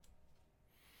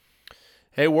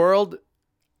Hey world,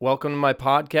 welcome to my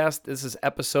podcast. This is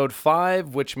episode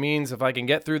 5, which means if I can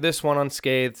get through this one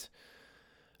unscathed,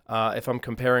 if I'm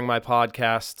comparing my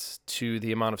podcasts to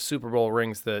the amount of Super Bowl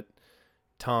rings that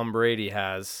Tom Brady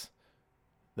has,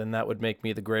 then that would make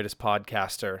me the greatest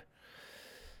podcaster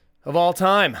of all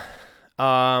time.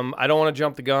 I don't want to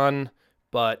jump the gun,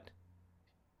 but,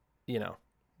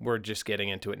 we're just getting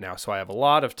into it now. So I have a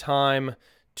lot of time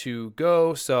to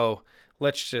go, so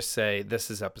let's just say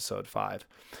this is episode 5.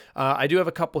 I do have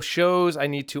a couple shows I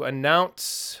need to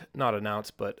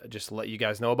but just let you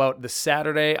guys know about. This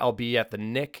Saturday, I'll be at the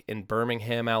Nick in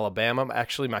Birmingham, Alabama.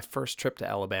 Actually, my first trip to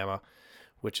Alabama,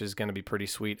 which is going to be pretty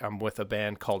sweet. I'm with a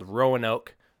band called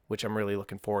Roanoke, which I'm really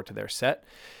looking forward to their set.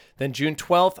 Then June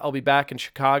 12th, I'll be back in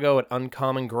Chicago at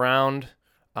Uncommon Ground.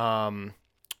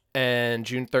 And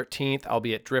June 13th, I'll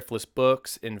be at Driftless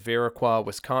Books in Viroqua,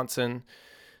 Wisconsin.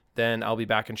 Then I'll be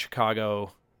back in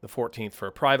Chicago the 14th for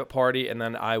a private party, and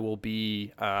then I will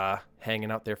be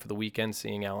hanging out there for the weekend,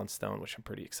 seeing Alan Stone, which I'm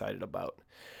pretty excited about.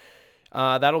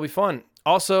 That'll be fun.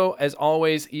 Also, as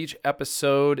always, each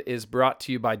episode is brought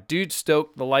to you by Dude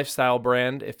Stoked, the lifestyle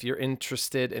brand. If you're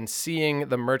interested in seeing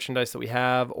the merchandise that we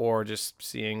have or just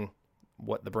seeing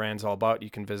what the brand's all about, you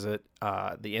can visit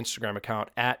the Instagram account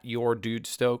at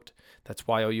YourDudeStoked. That's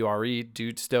YOURE,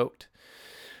 Dude Stoked.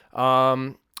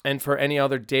 And for any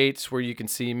other dates where you can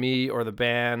see me or the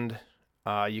band,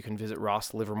 you can visit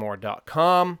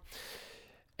rosslivermore.com.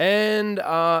 And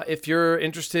if you're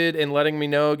interested in letting me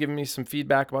know, giving me some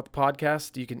feedback about the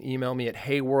podcast, you can email me at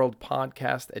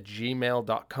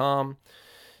heyworldpodcast@gmail.com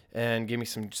and give me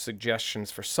some suggestions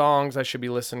for songs I should be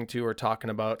listening to or talking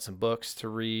about, some books to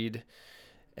read,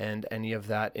 and any of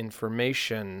that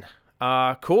information.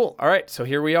 Cool. All right, so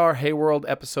here we are, Hey World,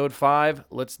 episode 5.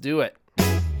 Let's do it.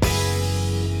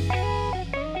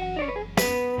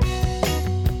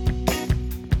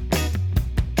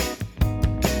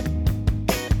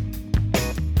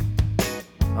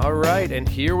 All right, and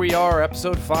here we are,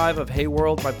 episode 5 of Hey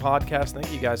World, my podcast.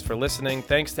 Thank you guys for listening.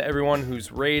 Thanks to everyone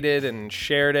who's rated and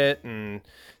shared it and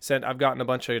sent. I've gotten a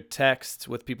bunch of texts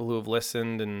with people who have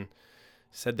listened and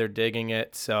said they're digging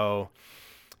it. So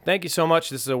thank you so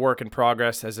much. This is a work in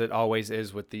progress, as it always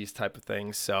is with these type of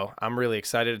things. So I'm really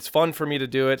excited. It's fun for me to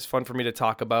do it. It's fun for me to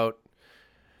talk about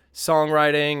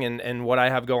songwriting and what I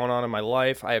have going on in my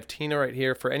life. I have Tina right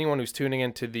here. For anyone who's tuning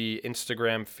into the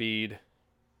Instagram feed,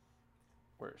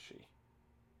 where is she?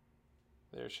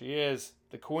 There she is,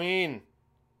 the queen.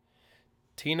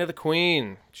 Tina the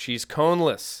queen. She's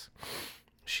coneless.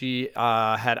 She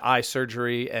had eye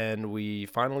surgery, and we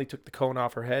finally took the cone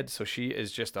off her head, so she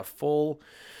is just a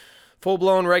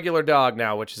full-blown regular dog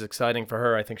now, which is exciting for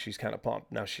her. I think she's kind of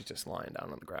pumped. Now she's just lying down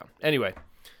on the ground. Anyway,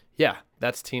 yeah,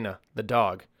 that's Tina, the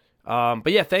dog.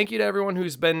 But yeah, thank you to everyone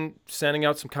who's been sending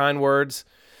out some kind words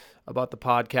about the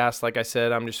podcast. Like I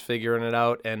said, I'm just figuring it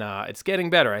out, and it's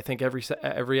getting better. I think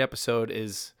every episode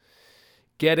is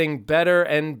getting better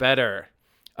and better.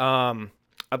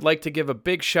 I'd like to give a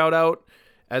big shout out,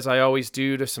 as I always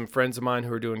do, to some friends of mine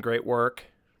who are doing great work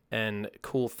and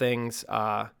cool things,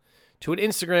 to an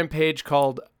Instagram page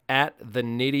called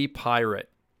 @TheNittyPirate.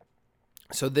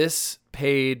 So this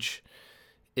page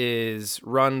is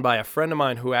run by a friend of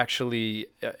mine who actually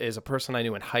is a person I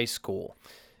knew in high school.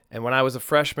 And when I was a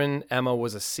freshman, Emma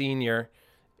was a senior.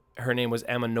 Her name was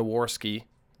Emma Noworski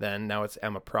then. Now it's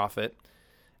Emma Profit.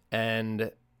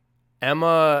 And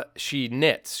Emma, she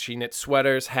knits. She knits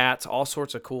sweaters, hats, all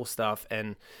sorts of cool stuff.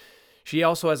 And she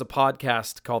also has a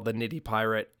podcast called The Nitty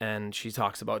Pirate. And she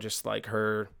talks about just like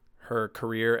her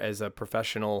career as a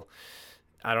professional,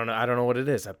 I don't know what it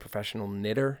is, a professional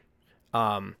knitter.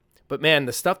 But man,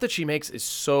 the stuff that she makes is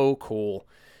so cool.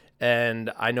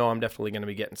 And I know I'm definitely going to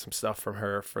be getting some stuff from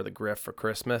her for the Griff for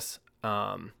Christmas.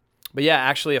 But yeah,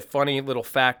 actually a funny little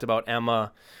fact about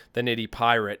Emma, the Nitty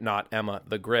Pirate, not Emma,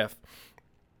 the Griff,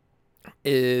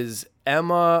 is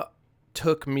Emma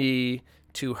took me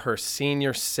to her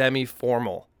senior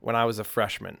semi-formal when I was a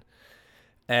freshman.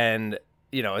 And,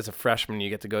 as a freshman, you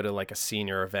get to go to like a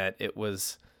senior event. It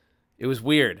was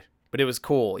weird, but it was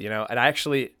cool, and I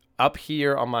actually, up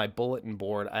here on my bulletin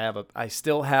board, I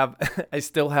still have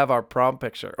our prom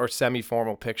picture or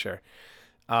semi-formal picture,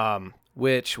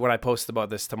 which when I post about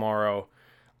this tomorrow,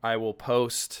 I will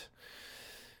post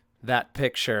that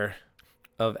picture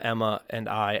of Emma and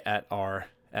I at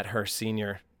her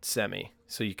senior semi,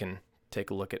 so you can take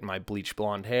a look at my bleach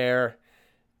blonde hair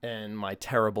and my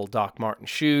terrible Doc Marten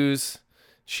shoes.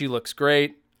 She looks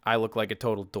great. I look like a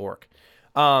total dork.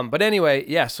 But anyway,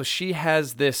 yeah, so she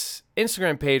has this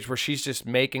Instagram page where she's just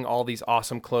making all these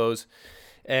awesome clothes.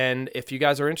 And if you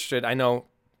guys are interested, I know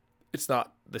it's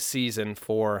not the season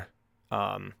for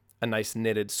a nice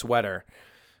knitted sweater.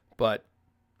 But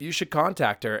you should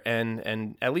contact her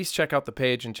and at least check out the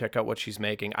page and check out what she's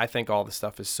making. I think all the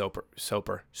stuff is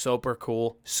super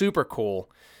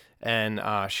cool. And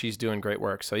she's doing great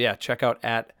work. So yeah, check out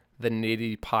at the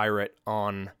Nitty Pirate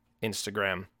on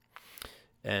Instagram.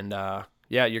 And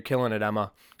yeah, you're killing it,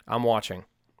 Emma. I'm watching.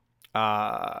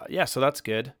 Yeah, so that's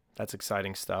good. That's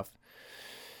exciting stuff.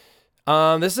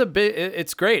 This is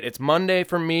it's great. It's Monday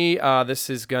for me.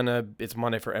 It's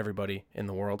Monday for everybody in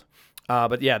the world.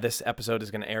 But yeah, this episode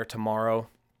is going to air tomorrow.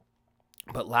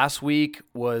 But last week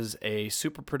was a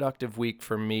super productive week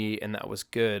for me, and that was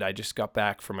good. I just got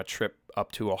back from a trip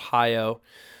up to Ohio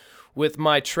with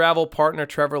my travel partner,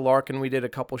 Trevor Larkin. We did a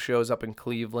couple shows up in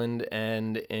Cleveland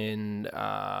and in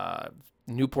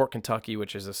Newport, Kentucky,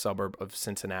 which is a suburb of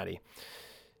Cincinnati.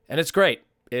 And it's great.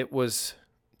 It was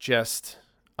just,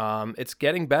 it's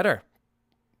getting better.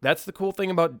 That's the cool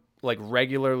thing about like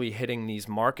regularly hitting these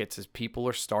markets is people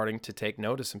are starting to take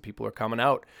notice and people are coming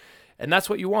out. And that's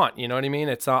what you want. You know what I mean?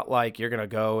 It's not like you're going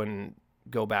to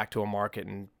go back to a market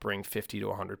and bring 50 to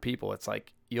 100 people. It's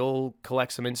like you'll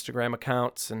collect some Instagram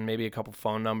accounts and maybe a couple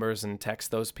phone numbers and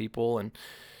text those people. And,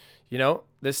 you know,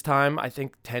 this time I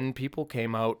think 10 people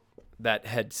came out that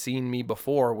had seen me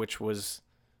before,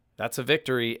 that's a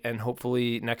victory. And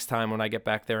hopefully next time when I get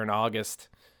back there in August,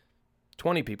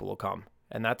 20 people will come.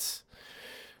 And that's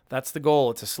the goal.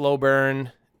 It's a slow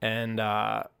burn. And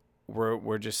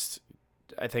we're just,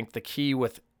 I think the key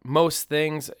with most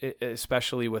things,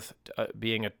 especially with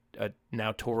being a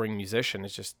now touring musician,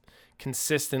 is just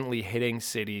consistently hitting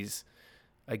cities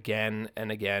again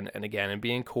and again and again and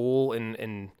being cool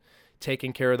and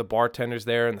taking care of the bartenders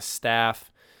there and the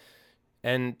staff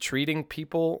and treating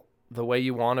people the way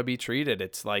you want to be treated.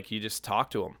 It's like you just talk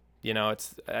to them. You know,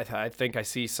 I think I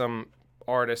see some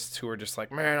artists who are just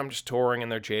like, man, I'm just touring,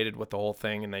 and they're jaded with the whole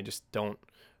thing and they just don't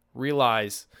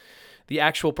realize the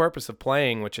actual purpose of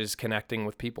playing, which is connecting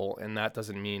with people. And that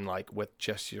doesn't mean like with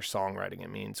just your songwriting. It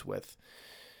means with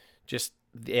just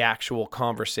the actual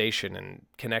conversation and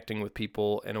connecting with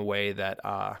people in a way that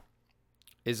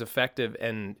is effective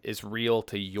and is real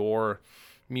to your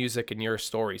music and your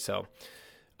story. So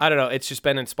I don't know. It's just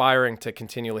been inspiring to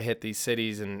continually hit these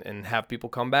cities and have people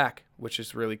come back, which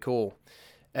is really cool.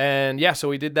 And yeah, so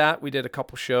we did that. We did a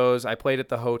couple shows. I played at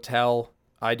the hotel.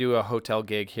 I do a hotel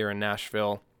gig here in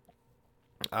Nashville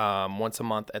once a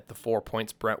month at the 4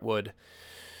 Points Brentwood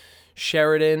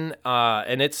Sheridan,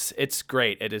 and it's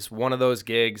great. It is one of those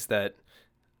gigs that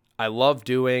I love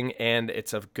doing, and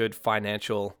it's a good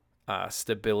financial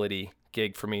stability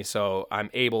gig for me. So I'm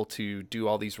able to do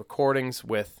all these recordings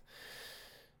with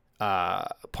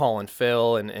Paul and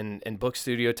Phil and book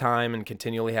studio time and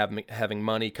continually having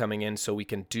money coming in so we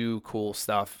can do cool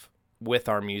stuff with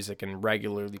our music and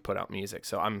regularly put out music.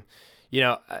 So I'm,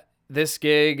 this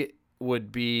gig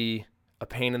would be a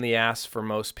pain in the ass for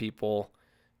most people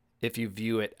if you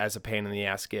view it as a pain in the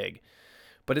ass gig,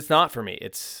 but it's not for me.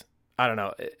 I don't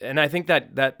know. And I think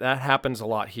that happens a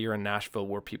lot here in Nashville,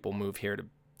 where people move here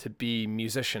to be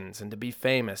musicians and to be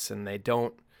famous, and they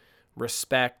don't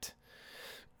respect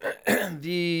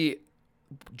the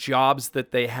jobs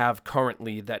that they have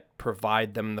currently that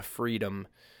provide them the freedom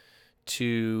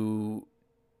to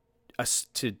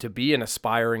be an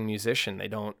aspiring musician. They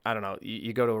don't, I don't know,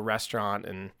 you go to a restaurant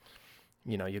and,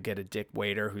 you get a dick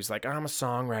waiter who's like, I'm a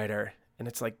songwriter. And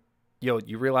it's like,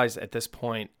 you realize at this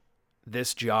point,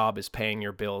 this job is paying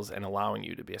your bills and allowing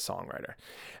you to be a songwriter.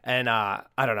 And I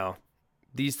don't know,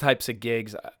 these types of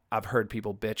gigs I've heard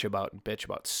people bitch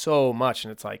about so much.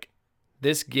 And it's like,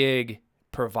 this gig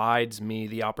provides me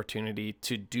the opportunity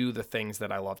to do the things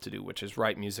that I love to do, which is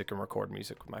write music and record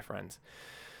music with my friends.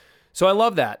 So I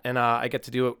love that, and I get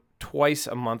to do it twice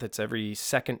a month. It's every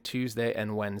second Tuesday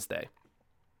and Wednesday.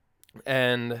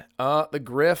 And the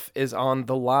Griff is on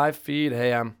the live feed.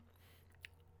 Hey,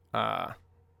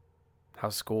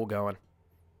 how's school going?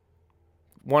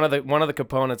 One of the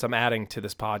components I'm adding to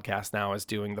this podcast now is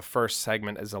doing the first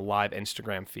segment as a live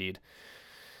Instagram feed.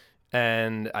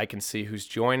 And I can see who's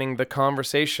joining the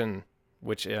conversation,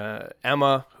 which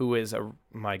Emma, who is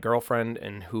my girlfriend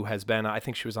and who has been, I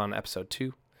think she was on episode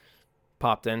 2.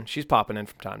 Popped in. She's popping in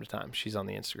from time to time. She's on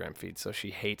the Instagram feed, so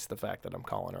she hates the fact that I'm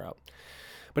calling her out.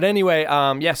 But anyway,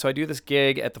 so I do this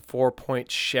gig at the 4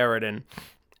 Points Sheridan,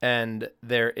 and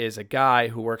there is a guy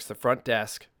who works the front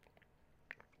desk,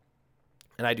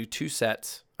 and I do 2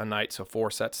 sets a night, so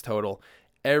 4 sets total.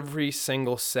 Every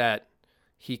single set,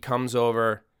 he comes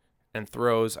over and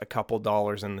throws a couple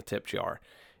dollars in the tip jar.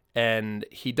 And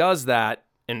he does that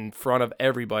in front of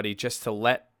everybody just to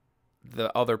let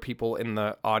the other people in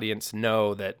the audience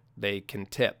know that they can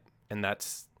tip. And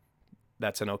that's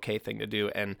that's an okay thing to do.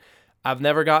 And I've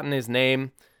never gotten his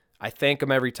name. I thank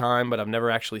him every time, but I've never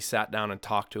actually sat down and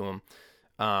talked to him.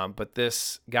 But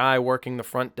this guy working the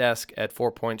front desk at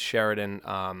 4 Points Sheridan,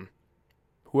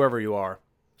 whoever you are,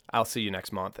 I'll see you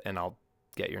next month and I'll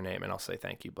get your name and I'll say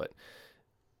thank you. But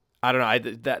I don't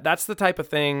know. That's the type of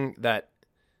thing that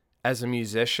as a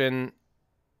musician,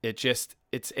 it's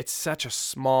such a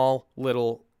small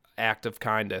little act of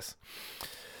kindness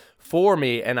for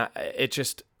me. And it's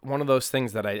just one of those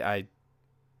things that I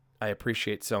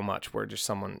appreciate so much, where just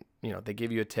someone, they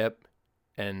give you a tip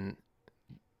and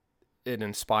it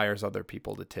inspires other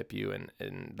people to tip you.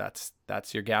 And that's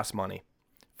your gas money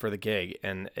for the gig.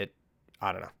 And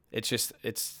I don't know.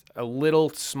 It's a little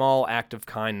small act of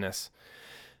kindness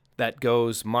that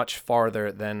goes much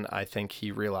farther than I think he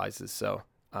realizes. So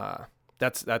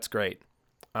that's great.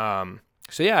 So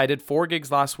yeah, I did 4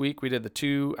 gigs last week. I did the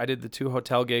 2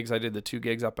 hotel gigs. I did the 2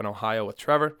 gigs up in Ohio with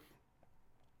Trevor.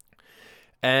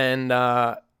 And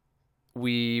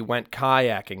we went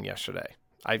kayaking yesterday.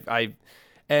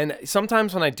 And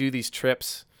sometimes when I do these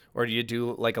trips, or do you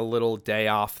do like a little day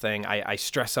off thing, I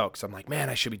stress out because I'm like, man,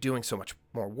 I should be doing so much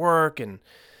more work, and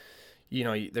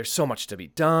there's so much to be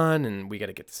done, and we got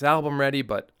to get this album ready.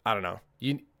 But I don't know,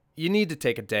 you need to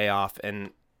take a day off.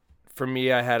 And for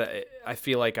me, I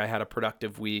feel like I had a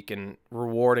productive week, and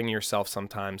rewarding yourself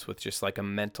sometimes with just like a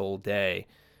mental day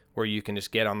where you can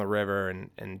just get on the river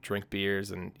and drink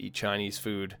beers and eat Chinese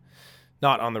food.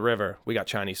 Not on the river. We got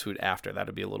Chinese food after.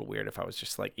 That'd be a little weird if I was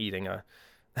just like eating a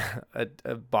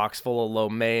box full of lo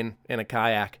mein in a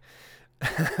kayak.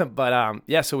 But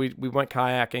yeah, so we went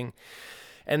kayaking,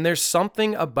 and there's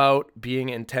something about being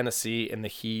in Tennessee in the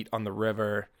heat on the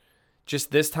river. Just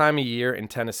this time of year in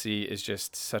Tennessee is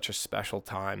just such a special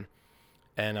time.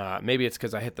 And maybe it's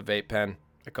because I hit the vape pen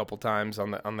a couple times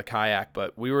on the kayak,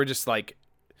 but we were just like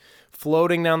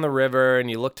floating down the river,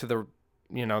 and you look to the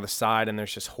the side, and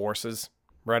there's just horses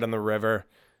right on the river.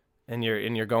 And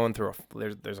you're going through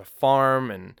there's a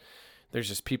farm, and there's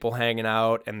just people hanging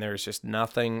out, and there's just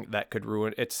nothing that could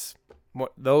ruin. It's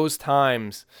those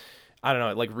times, I don't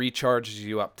know, it like recharges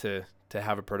you up to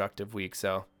have a productive week.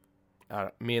 So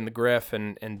me and the Griff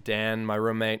and Dan, my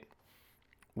roommate,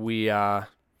 we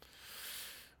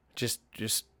just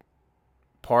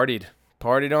partied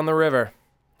on the river,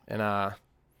 and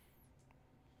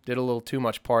did a little too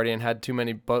much partying, had too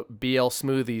many BL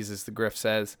smoothies, as the Griff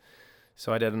says.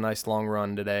 So I did a nice long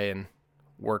run today and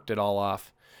worked it all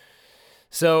off.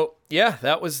 So yeah,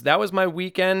 that was my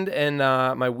weekend and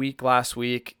my week last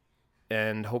week.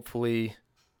 And hopefully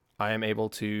I am able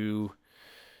to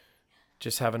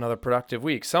just have another productive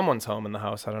week. Someone's home in the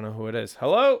house. I don't know who it is.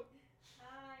 Hello?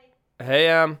 Hi.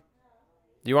 Hey,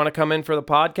 you want to come in for the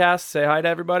podcast? Say hi to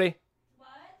everybody. What?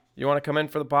 You want to come in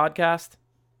for the podcast?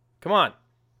 Come on.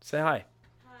 Say hi.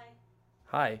 Hi.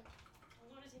 Hi.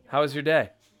 How was your day?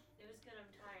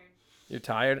 You're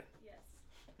tired? Yes.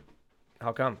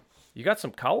 How come? You got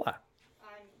some color.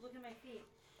 Look at my feet.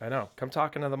 I know. Come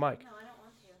talk into the mic. No, I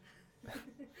don't want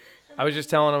to. I was just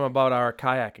telling him about our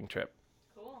kayaking trip.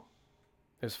 Cool.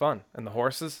 It was fun. And the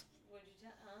horses. What did you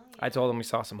tell? Oh, yeah. I told him we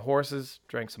saw some horses,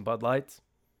 drank some Bud Lights.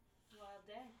 Wild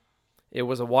day. It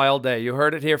was a wild day. You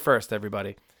heard it here first,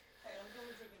 everybody. All right, I'm going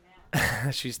to take a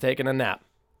nap. She's taking a nap.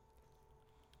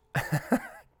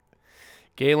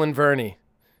 Galen Verney.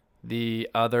 The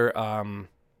other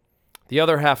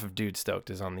half of Dude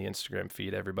Stoked is on the Instagram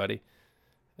feed, everybody.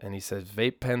 And he says,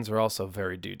 vape pens are also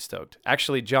very Dude Stoked.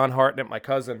 Actually, John Hartnett, my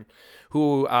cousin,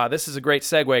 who, this is a great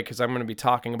segue because I'm going to be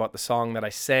talking about the song that I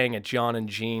sang at John and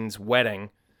Jean's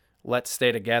wedding, Let's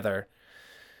Stay Together.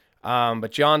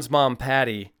 But John's mom,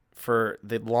 Patty, for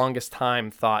the longest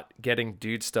time thought getting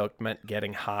Dude Stoked meant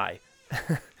getting high.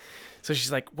 So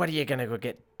she's like, what are you going to go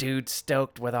get Dude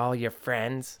Stoked with all your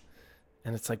friends?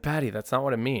 And it's like, Patty, that's not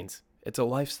what it means. It's a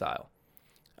lifestyle.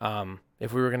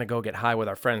 If we were going to go get high with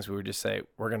our friends, we would just say,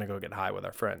 we're going to go get high with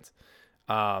our friends.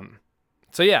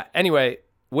 So yeah, anyway,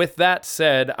 with that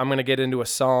said, I'm going to get into a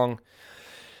song.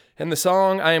 And the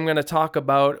song I am going to talk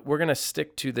about, we're going to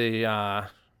stick to the, I'm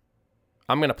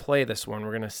going to play this one.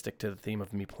 We're going to stick to the theme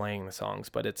of me playing the songs.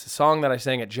 But it's a song that I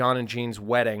sang at John and Jean's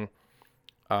wedding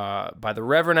by the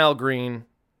Reverend Al Green,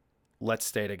 Let's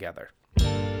Stay Together.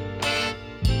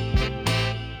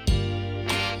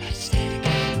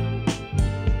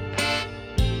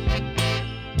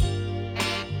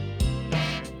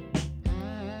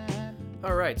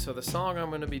 All right, so the song I'm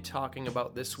going to be talking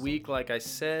about this week, like I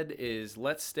said, is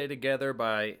Let's Stay Together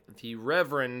by the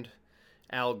Reverend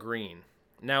Al Green.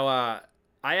 Now, I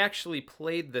actually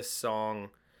played this song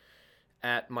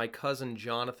at my cousin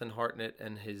Jonathan Hartnett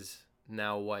and his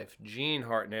now wife Jean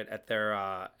Hartnett at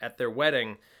their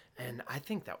wedding, and I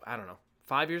think that, I don't know,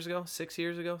 5 years ago, 6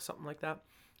 years ago, something like that.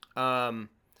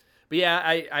 But yeah,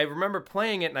 I remember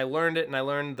playing it, and I learned it, and I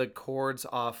learned the chords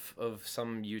off of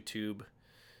some YouTube,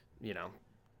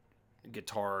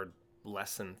 guitar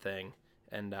lesson thing,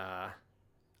 and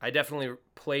I definitely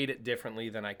played it differently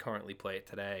than I currently play it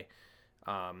today.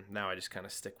 Now I just kind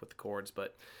of stick with the chords,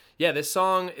 but yeah, this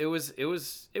song, it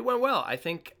went well. I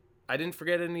think I didn't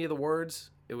forget any of the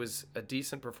words. It was a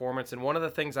decent performance, and one of the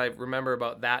things I remember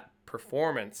about that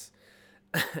performance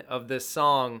of this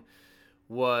song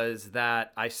was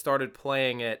that I started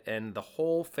playing it, and the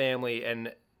whole family,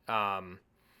 and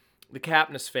the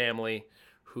Kapnis family,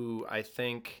 who I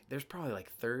think there's probably like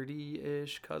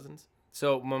 30-ish cousins.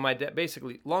 So when my dad,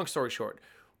 basically, long story short,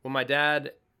 when my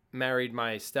dad married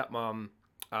my stepmom,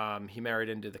 he married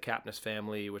into the Kapnis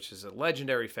family, which is a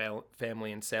legendary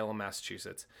family in Salem,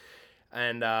 Massachusetts.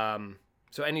 And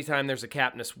so anytime there's a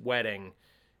Kapnis wedding,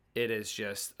 it is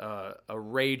just a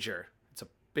rager. It's a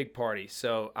big party.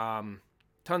 So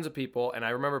tons of people. And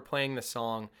I remember playing the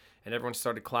song, and everyone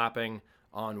started clapping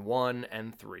on 1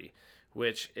 and 3,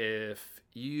 which, if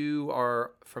you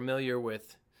are familiar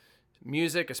with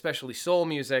music, especially soul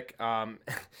music,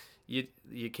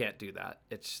 you can't do that.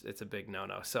 It's a big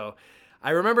no-no. So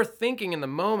I remember thinking in the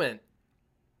moment,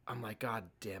 I'm like, God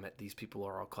damn it, these people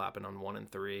are all clapping on 1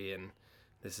 and 3, and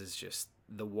this is just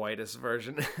the whitest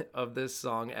version of this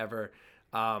song ever.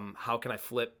 How can I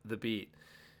flip the beat?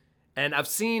 And I've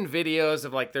seen videos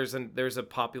of, like, there's a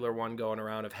popular one going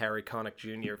around of Harry Connick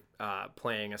Jr.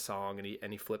 Playing a song,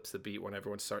 and he flips the beat when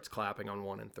everyone starts clapping on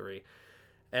 1 and 3.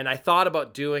 And I thought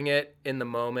about doing it in the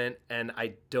moment, and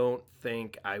I don't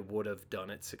think I would have done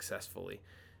it successfully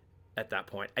at that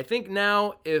point. I think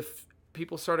now, if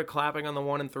people started clapping on the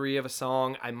 1 and 3 of a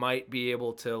song, I might be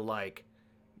able to, like,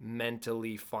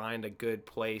 mentally find a good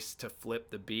place to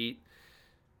flip the beat.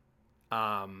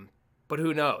 But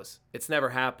who knows? It's never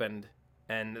happened,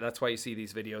 and that's why you see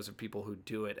these videos of people who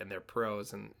do it, and they're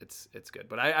pros, and it's good.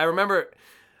 But I remember,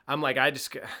 I'm like, I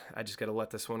just got to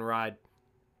let this one ride.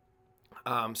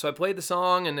 So I played the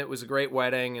song, and it was a great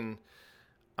wedding.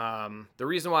 And the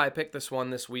reason why I picked this one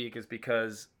this week is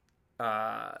because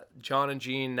John and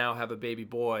Jean now have a baby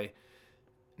boy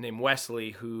named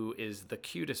Wesley, who is the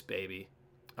cutest baby.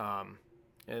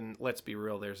 And let's be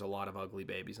real, there's a lot of ugly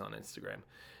babies on Instagram.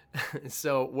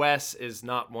 So Wes is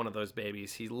not one of those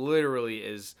babies. He literally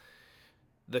is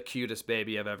the cutest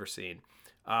baby I've ever seen.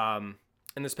 And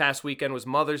this past weekend was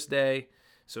Mother's Day,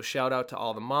 so shout out to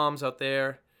all the moms out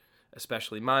there,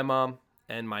 especially my mom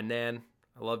and my nan.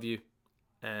 I love you.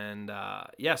 And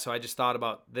so I just thought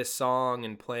about this song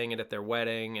and playing it at their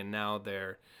wedding, and now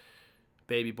their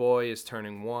baby boy is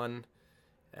turning 1.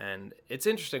 And it's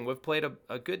interesting. We've played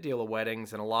a good deal of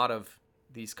weddings, and a lot of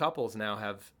these couples now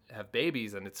have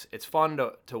babies, and it's fun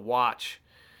to watch,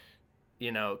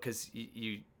 because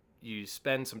you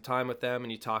spend some time with them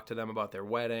and you talk to them about their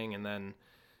wedding, and then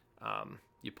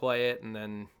you play it, and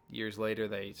then years later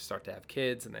they start to have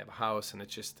kids and they have a house, and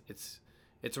it's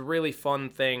a really fun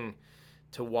thing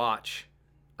to watch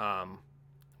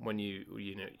when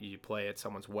you play at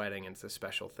someone's wedding, and it's a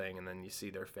special thing, and then you see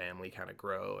their family kind of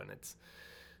grow, and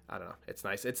I don't know, it's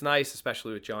nice. It's nice,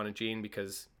 especially with John and Jean,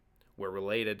 because we're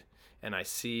related, and I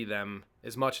see them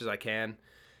as much as I can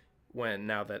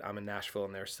now that I'm in Nashville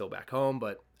and they're still back home.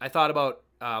 But I thought about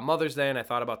Mother's Day, and I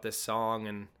thought about this song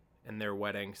and their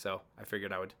wedding, so I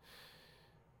figured I would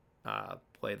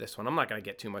play this one. I'm not going to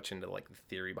get too much into, like, the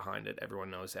theory behind it. Everyone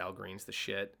knows Al Green's the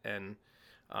shit, and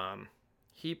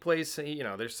he plays,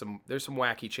 there's some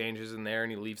wacky changes in there,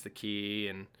 and he leaves the key,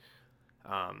 and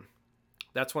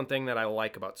that's one thing that I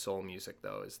like about soul music,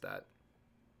 though, is that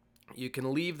you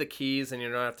can leave the keys, and you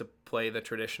don't have to play the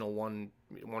traditional 1,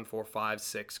 4, 5,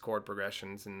 6 chord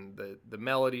progressions, and the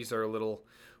melodies are a little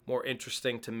more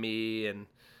interesting to me, and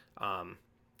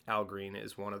Al Green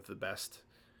is one of the best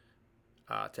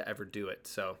to ever do it.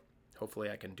 So hopefully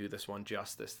I can do this one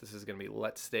justice. This is going to be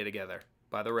Let's Stay Together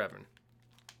by The Reverend.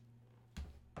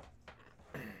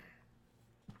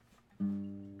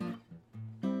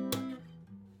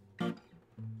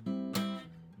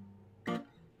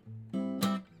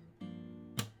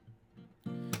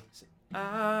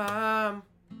 I'm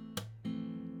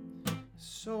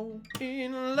so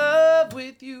in love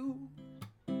with you.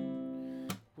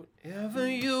 Whatever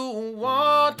you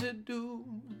want to do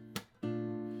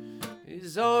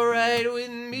is alright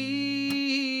with me.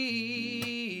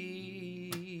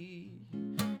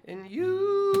 And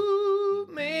you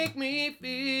make me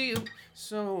feel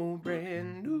so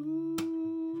brand new.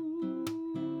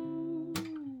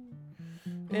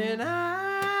 And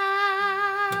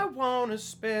I want wanna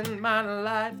spend my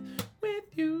life with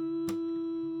you.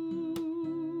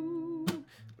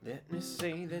 Let me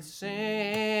say that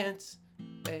since,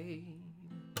 babe,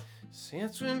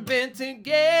 since we've been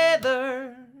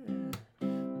together,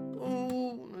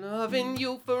 ooh, loving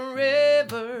you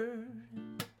forever,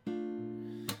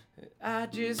 I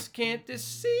just can't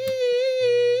deceive.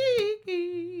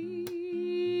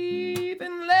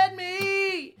 And let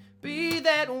me be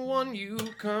that one you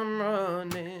come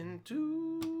running to.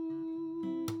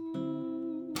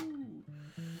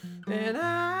 And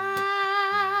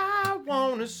I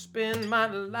wanna spend my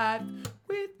life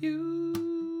with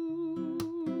you.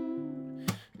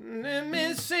 Let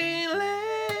me say,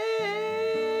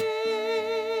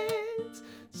 let's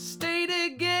stay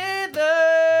together,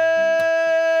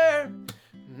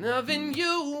 loving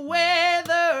you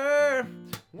whether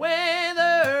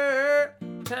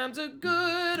times are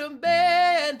good or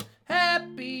bad,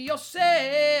 happy or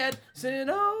sad. Said,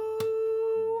 oh,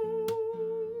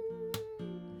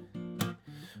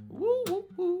 woo, woo,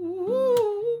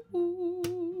 woo, woo.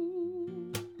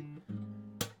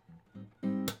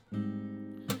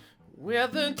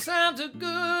 Whether times are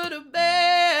good or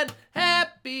bad,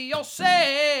 happy or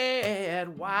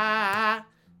sad, why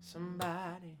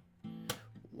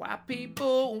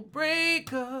people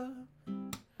break up,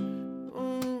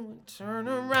 turn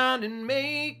around and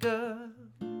make up,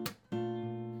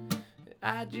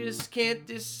 I just can't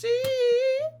deceive.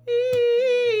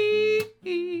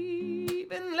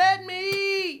 And let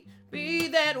me be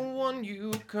that one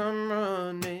you come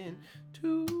running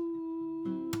to.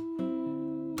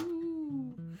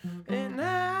 And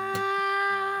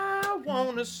I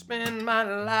wanna spend my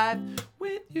life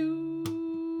with you.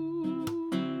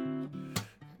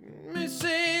 Let me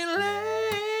say,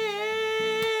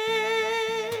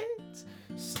 let's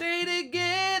stay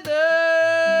together,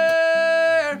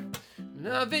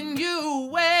 loving you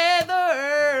whether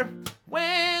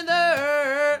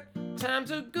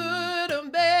times are good or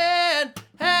bad,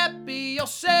 happy or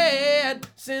sad.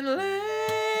 Said,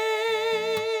 let's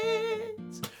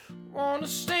wanna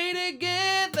stay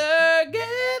together,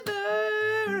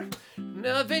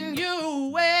 loving you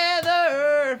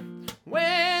whether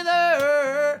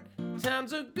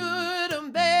times are good or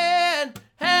bad,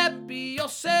 happy or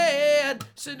sad.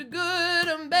 Said good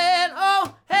and bad,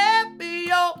 oh,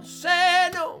 happy or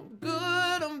sad, oh,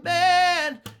 good and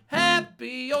bad,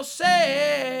 happy or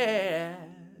sad.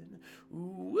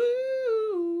 Ooh.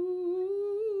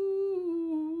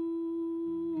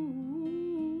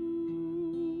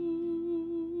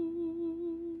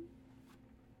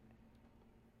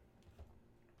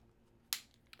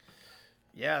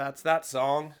 Yeah, that's that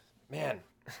song. Man,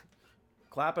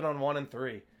 clapping on 1 and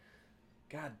 3.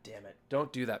 God damn it.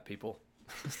 Don't do that, people.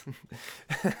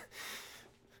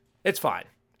 It's fine.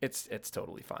 It's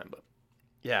totally fine, but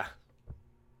yeah.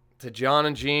 To John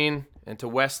and Jean and to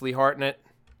Wesley Hartnett,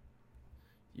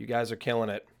 you guys are killing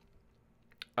it.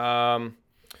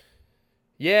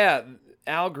 Yeah,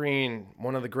 Al Green,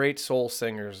 one of the great soul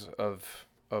singers of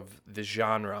the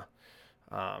genre.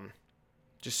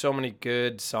 Just so many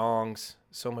good songs,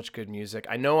 so much good music.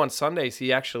 I know on Sundays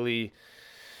he actually,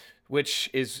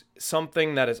 which is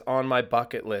something that is on my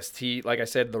bucket list. He, like I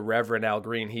said, the Reverend Al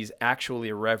Green, he's actually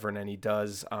a reverend, and he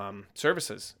does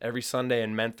services every Sunday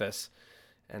in Memphis.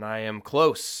 And I am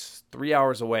close, 3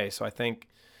 hours away. So I think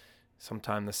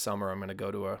sometime this summer I'm going to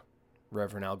go to a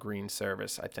Reverend Al Green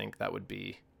service. I think that would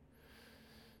be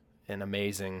an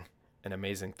amazing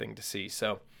thing to see.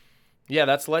 So yeah,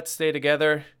 that's Let's Stay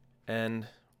Together. And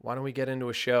why don't we get into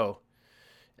a show?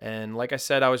 And like I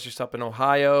said, I was just up in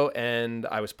Ohio and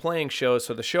I was playing shows.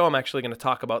 So the show I'm actually going to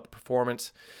talk about, the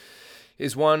performance,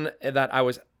 is one that I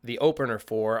was the opener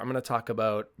for. I'm going to talk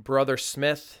about Brother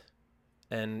Smith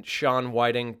and Sean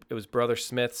Whiting. It was Brother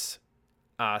Smith's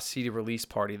CD release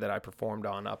party that I performed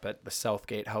on up at the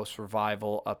Southgate House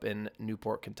Revival up in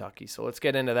Newport, Kentucky. So let's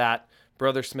get into that.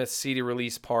 Brother Smith's CD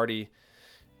release party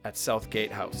at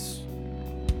Southgate House.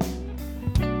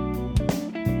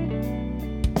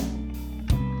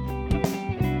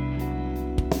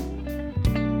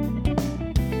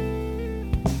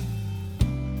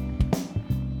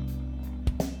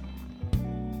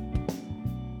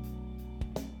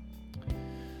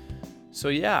 So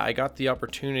yeah, I got the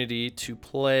opportunity to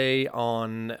play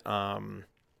on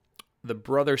the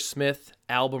Brother Smith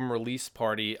album release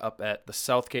party up at the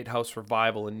Southgate House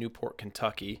Revival in Newport,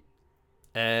 Kentucky.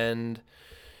 And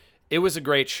it was a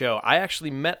great show. I actually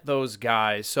met those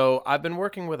guys. So I've been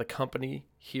working with a company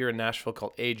here in Nashville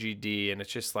called AGD, and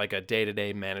it's just like a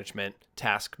day-to-day management,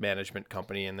 task management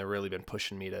company, and they've really been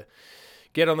pushing me to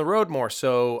get on the road more.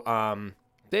 So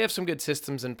they have some good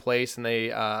systems in place, and they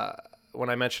when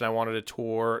I mentioned I wanted a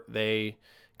tour, they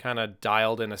kind of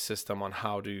dialed in a system on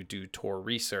how to do tour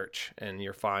research, and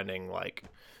you're finding like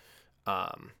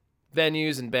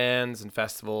venues and bands and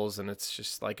festivals, and it's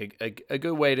just like a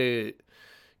good way to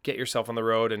get yourself on the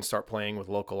road and start playing with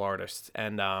local artists.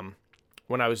 And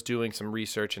when I was doing some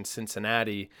research in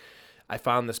Cincinnati, I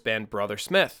found this band Brother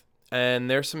Smith, and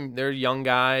they're young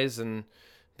guys, and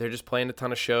they're just playing a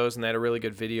ton of shows, and they had a really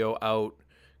good video out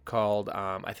called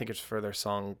I think it's for their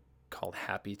song called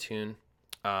Happy Tune.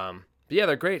 But yeah,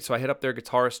 they're great. So I hit up their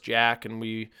guitarist Jack, and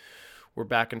we were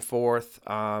back and forth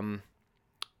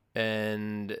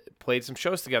and played some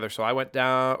shows together. So I went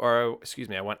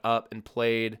up and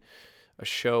played a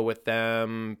show with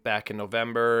them back in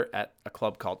November at a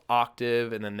club called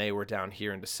Octave, and then they were down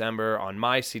here in December on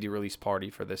my CD release party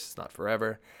for This Is Not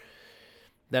Forever.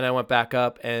 Then I went back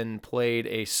up and played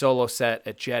a solo set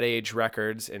at Jet Age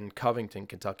Records in Covington,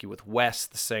 Kentucky with Wes,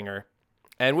 the singer.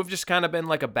 And we've just kind of been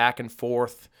like a back and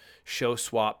forth show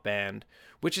swap band,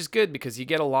 which is good because you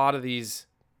get a lot of these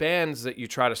bands that you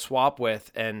try to swap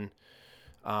with, and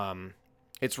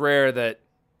it's rare that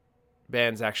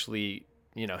bands actually,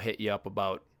 hit you up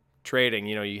about trading.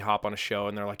 You hop on a show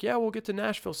and they're like, yeah, we'll get to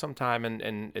Nashville sometime.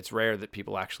 And it's rare that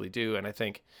people actually do. And I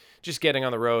think just getting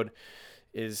on the road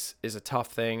is a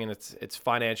tough thing, and it's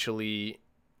financially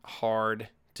hard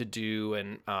to do.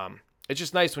 And it's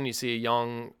just nice when you see a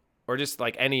young, or just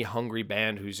like any hungry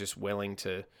band who's just willing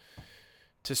to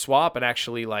swap and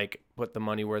actually like put the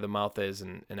money where the mouth is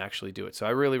and actually do it. So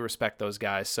I really respect those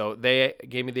guys. So they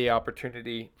gave me the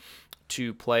opportunity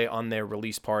to play on their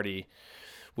release party,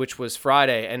 which was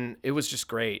Friday, and it was just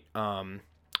great.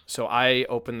 So I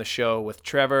opened the show with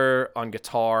Trevor on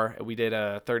guitar. We did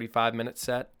a 35-minute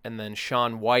set, and then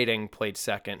Sean Whiting played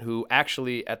second, who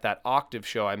actually at that Octave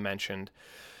show I mentioned,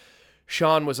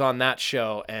 Sean was on that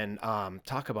show, and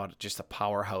talk about just a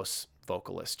powerhouse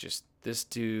vocalist. Just this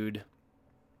dude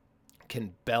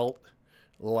can belt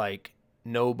like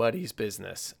nobody's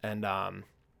business, and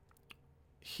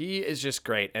he is just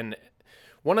great. And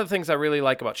one of the things I really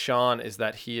like about Sean is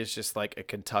that he is just like a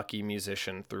Kentucky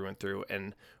musician through and through.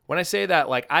 And when I say that,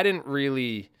 like, I didn't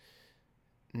really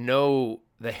know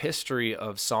the history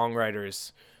of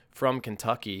songwriters from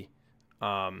Kentucky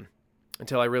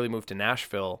until I really moved to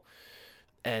Nashville.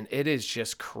 And it is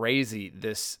just crazy,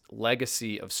 this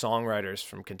legacy of songwriters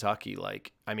from Kentucky.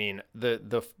 Like, I mean,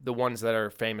 the ones that are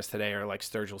famous today are like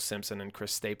Sturgill Simpson and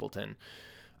Chris Stapleton.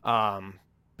 But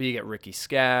you get Ricky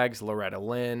Skaggs, Loretta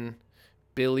Lynn,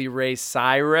 Billy Ray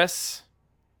Cyrus.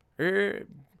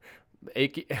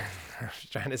 Achy, I was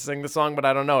trying to sing the song, but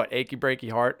I don't know it. Achy Breaky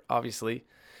Heart, obviously.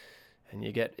 And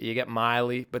you get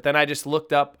Miley. But then I just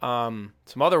looked up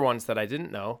some other ones that I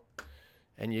didn't know.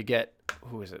 And you get,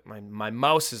 who is it? My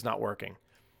mouse is not working.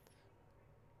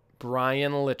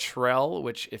 Brian Littrell,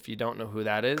 which if you don't know who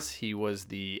that is, he was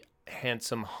the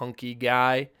handsome, hunky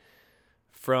guy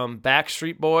from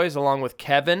Backstreet Boys, along with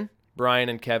Kevin. Brian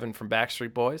and Kevin from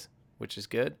Backstreet Boys, which is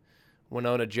good.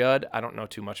 Winona Judd, I don't know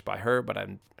too much by her, but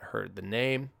I've heard the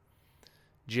name.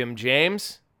 Jim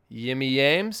James, Yimmy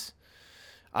Yames,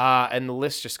 and the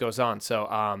list just goes on.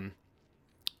 So,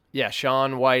 yeah,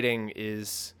 Sean Whiting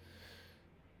is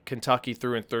Kentucky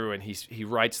through and through, and he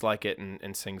writes like it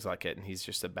and sings like it, and he's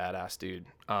just a badass dude.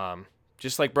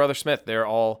 Just like Brother Smith, they're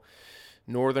all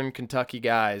Northern Kentucky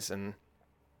guys, and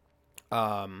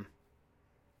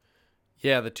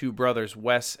yeah, the two brothers,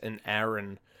 Wes and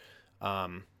Aaron,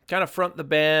 kind of front the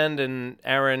band, and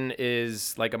Aaron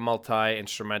is like a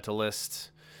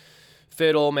multi-instrumentalist,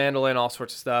 fiddle, mandolin, all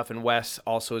sorts of stuff, and Wes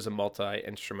also is a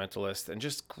multi-instrumentalist and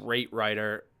just great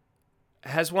writer.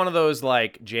 Has one of those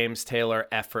like James Taylor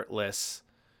effortless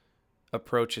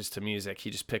approaches to music.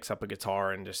 He just picks up a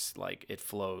guitar and just like it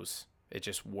flows. It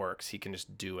just works. He can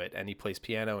just do it, and he plays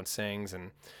piano and sings,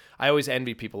 and I always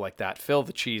envy people like that. Phil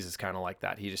the Cheese is kind of like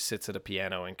that. He just sits at a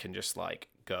piano and can just like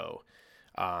go.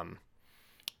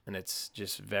 And it's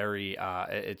just very,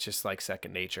 it's just like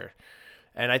second nature.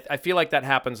 And I feel like that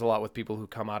happens a lot with people who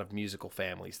come out of musical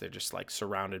families. They're just like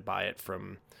surrounded by it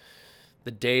from the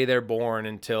day they're born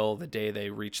until the day they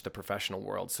reach the professional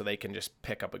world. So they can just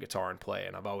pick up a guitar and play.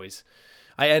 And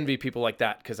I envy people like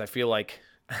that, because I feel like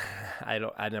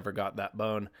I never got that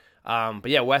bone.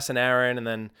 But yeah, Wes and Aaron, and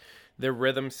then their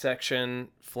rhythm section,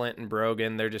 Flint and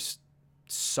Brogan, they're just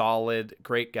solid,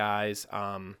 great guys.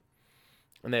 And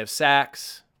they have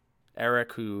sax,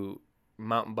 Eric, who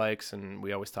mountain bikes, and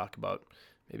we always talk about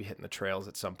maybe hitting the trails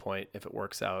at some point if it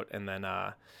works out. And then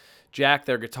Jack,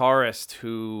 their guitarist,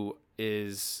 who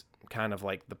is kind of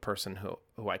like the person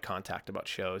who I contact about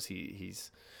shows.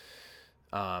 He's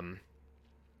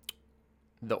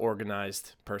the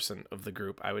organized person of the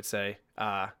group, I would say.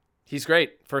 He's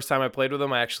great. First time I played with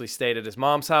him, I actually stayed at his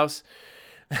mom's house,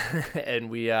 and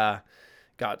we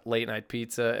got late night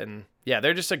pizza. And yeah,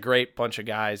 they're just a great bunch of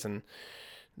guys, and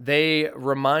they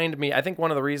remind me, I think one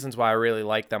of the reasons why I really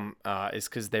like them is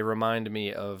because they remind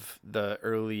me of the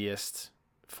earliest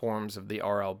forms of the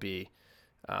RLB,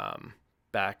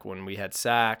 back when we had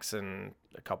sax and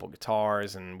a couple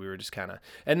guitars, and we were just kind of,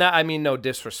 and that, I mean, no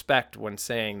disrespect when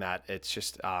saying that, it's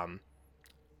just,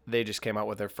 they just came out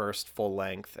with their first full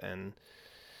length, and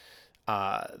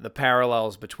the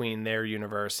parallels between their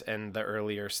universe and the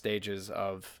earlier stages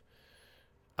of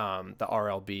the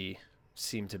RLB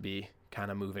seem to be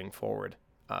kind of moving forward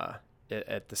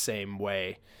at the same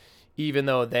way, even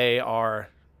though they are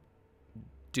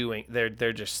doing,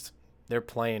 they're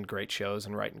playing great shows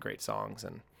and writing great songs,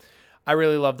 and I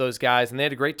really love those guys, and they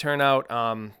had a great turnout.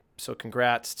 So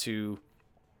congrats to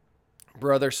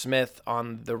Brother Smith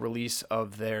on the release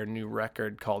of their new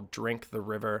record called Drink the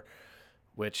River,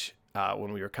 which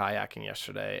when we were kayaking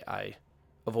yesterday, I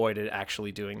avoided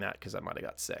actually doing that because I might have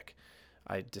got sick.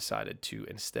 I decided to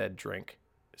instead drink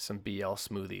some BL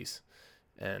smoothies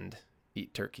and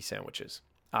eat turkey sandwiches.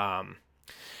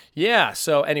 Yeah,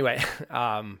 so anyway,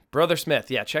 Brother Smith,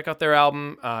 yeah, check out their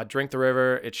album, Drink the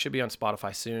River. It should be on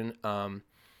Spotify soon.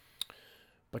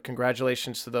 But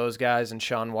congratulations to those guys and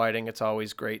Sean Whiting. It's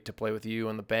always great to play with you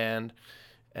and the band.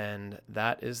 And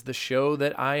that is the show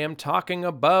that I am talking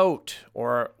about,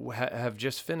 or have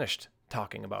just finished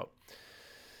talking about.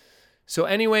 So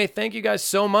anyway, thank you guys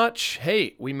so much.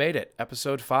 Hey, we made it.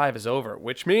 Episode 5 is over,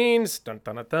 which means 5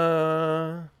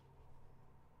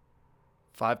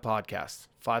 podcasts,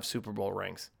 5 Super Bowl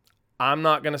rings. I'm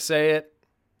not going to say it.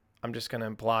 I'm just going to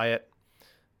imply it.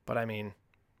 But I mean,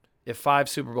 if 5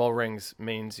 Super Bowl rings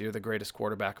means you're the greatest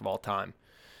quarterback of all time,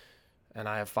 and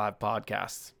I have 5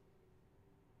 podcasts,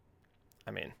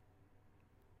 I mean,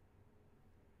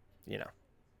 you know,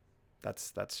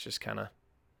 that's just kind of,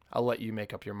 I'll let you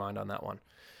make up your mind on that one.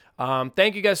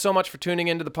 Thank you guys so much for tuning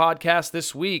into the podcast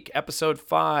this week, episode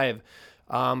 5.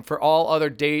 For all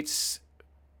other dates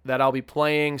that I'll be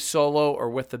playing solo or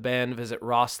with the band, visit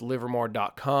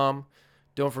rosslivermore.com.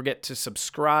 Don't forget to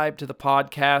subscribe to the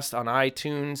podcast on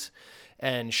iTunes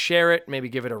and share it. Maybe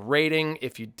give it a rating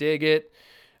if you dig it.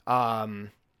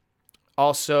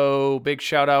 Also, big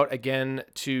shout out again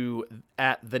to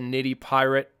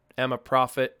 @TheNittyPirate, Emma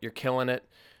Prophet. You're killing it.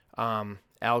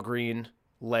 Al Green,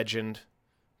 legend.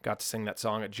 Got to sing that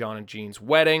song at John and Jean's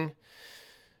wedding.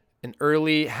 An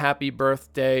early happy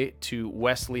birthday to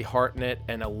Wesley Hartnett,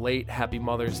 and a late happy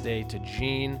Mother's Day to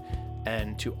Jean,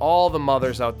 and to all the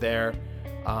mothers out there,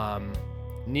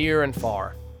 near and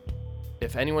far.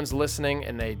 If anyone's listening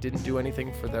and they didn't do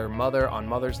anything for their mother on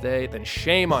Mother's Day, then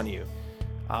shame on you.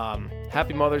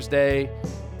 Happy Mother's Day.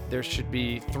 There should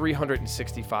be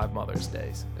 365 Mother's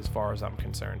Days as far as I'm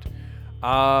concerned.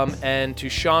 And to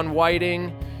Sean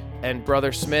Whiting and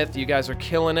Brother Smith, you guys are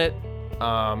killing it.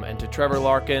 And to Trevor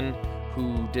Larkin,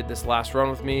 who did this last run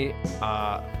with me,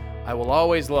 I will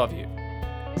always love you.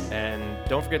 And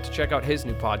don't forget to check out his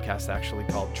new podcast, actually,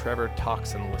 called Trevor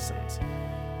Talks and Listens.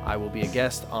 I will be a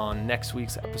guest on next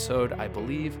week's episode, I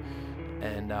believe.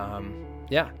 And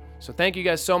yeah, so thank you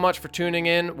guys so much for tuning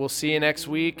in. We'll see you next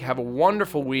week. Have a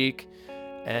wonderful week.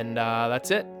 And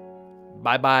that's it.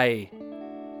 Bye-bye.